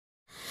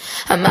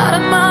I'm out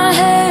of my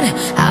head,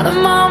 out of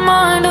my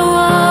mind, oh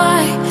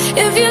why?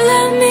 If you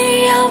let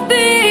me, I'll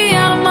be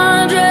out of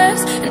my dress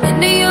and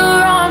into your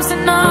arms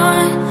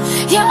tonight.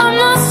 Yeah, I'm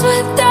lost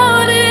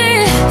without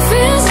it.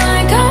 Feels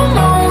like I'm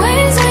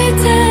always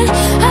waiting.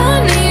 I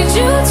need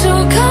you to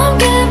come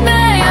get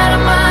me out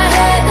of my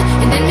head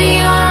and into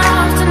your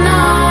arms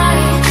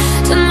tonight.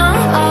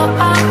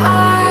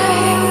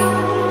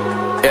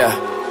 Yeah,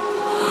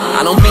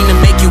 I don't mean to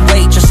make you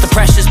wait, just the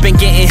pressure's been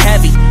getting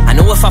heavy. I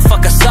know if I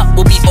fuck us up,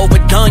 we'll be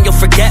overdone. You'll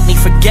forget me.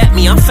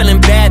 I'm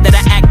feeling bad that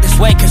I act this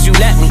way cause you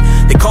let me.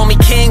 They call me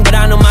king, but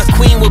I know my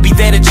queen will be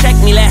there to check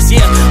me. Last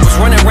year, was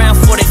running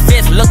around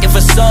 45th looking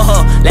for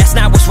SoHo. Last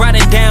night was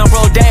riding down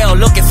Rodeo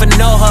looking for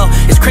NoHo.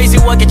 It's crazy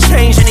what can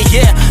change in a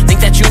year. Think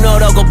that you know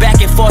they'll go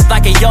back and forth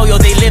like a yo-yo.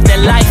 They live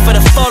their life for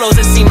the photos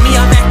and see me,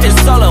 I'm acting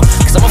solo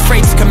cause I'm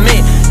afraid to commit.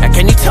 Now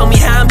can you tell me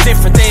how I'm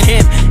different than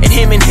him? And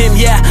him,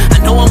 yeah, I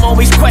know I'm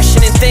always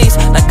questioning things.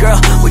 Like girl,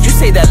 would you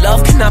say that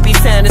love cannot be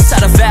found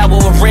inside a vow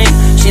or a ring?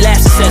 She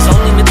laughs and says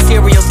only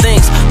material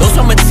things. Those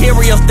are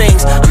material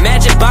things.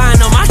 Imagine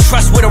buying all my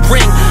trust with a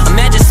ring.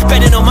 Imagine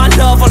spending all my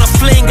love on a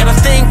fling. Got a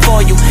thing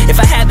for you. If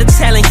I had the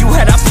talent you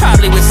had, I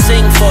probably would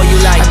sing for you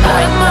like I'm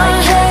out of my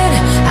head,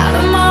 out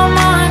of my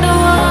mind, oh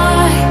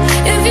why?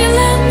 If you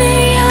let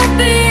me, I'll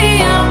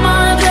be out of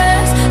my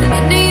dress and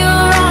into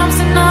your arms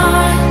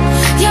tonight.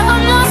 Yeah,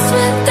 I'm lost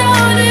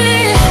without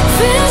it.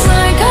 Feels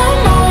like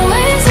I'm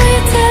always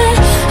waiting.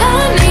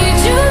 I need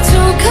you to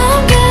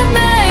come get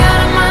me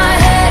out of my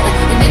head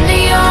and into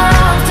your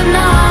arms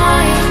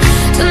tonight.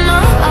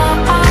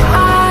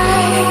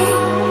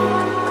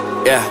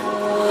 Yeah,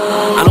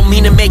 I don't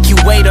mean to make you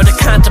wait or to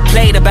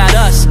contemplate about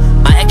us.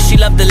 My ex, she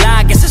loved to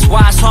lie, guess that's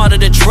why it's harder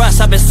to trust.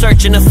 I've been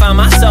searching to find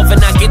myself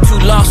and not get too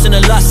lost in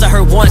the lust. I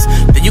heard once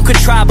that you could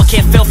try but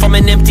can't fill from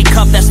an empty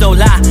cup, that's no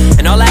lie.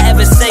 And all I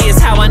ever say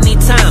is how I need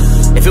time.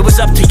 If it was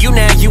up to you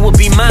now, you would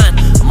be mine.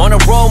 I'm on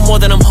a road more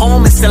than I'm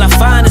home, and still I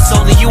find it's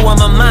only you on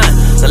my mind.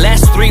 The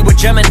last three were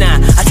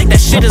Gemini, I take that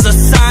shit as a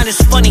sign.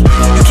 It's funny,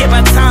 you can't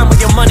buy time with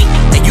your money.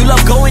 And you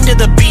love going to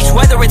the beach,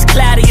 whether it's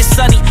cloudy or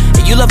sunny.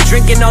 And you love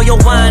drinking all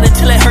your wine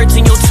until it hurts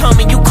in your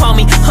tummy. You call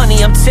me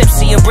honey, I'm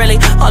tipsy, and really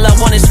all I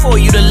want is for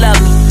you to love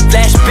me.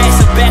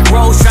 Flashbacks of back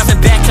roads, driving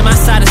back to my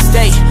side of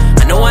state.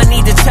 I know I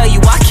need to tell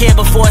you I care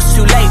before it's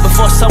too late.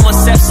 Before someone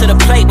steps to the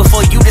plate,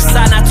 before you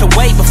decide not to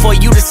wait, before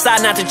you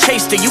decide not to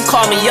chase, till you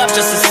call me up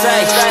just to say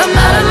I'm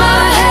out of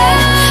my head,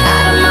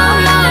 out of my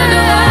mind,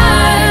 oh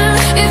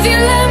why? If you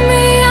let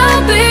me,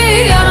 I'll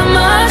be out of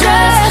my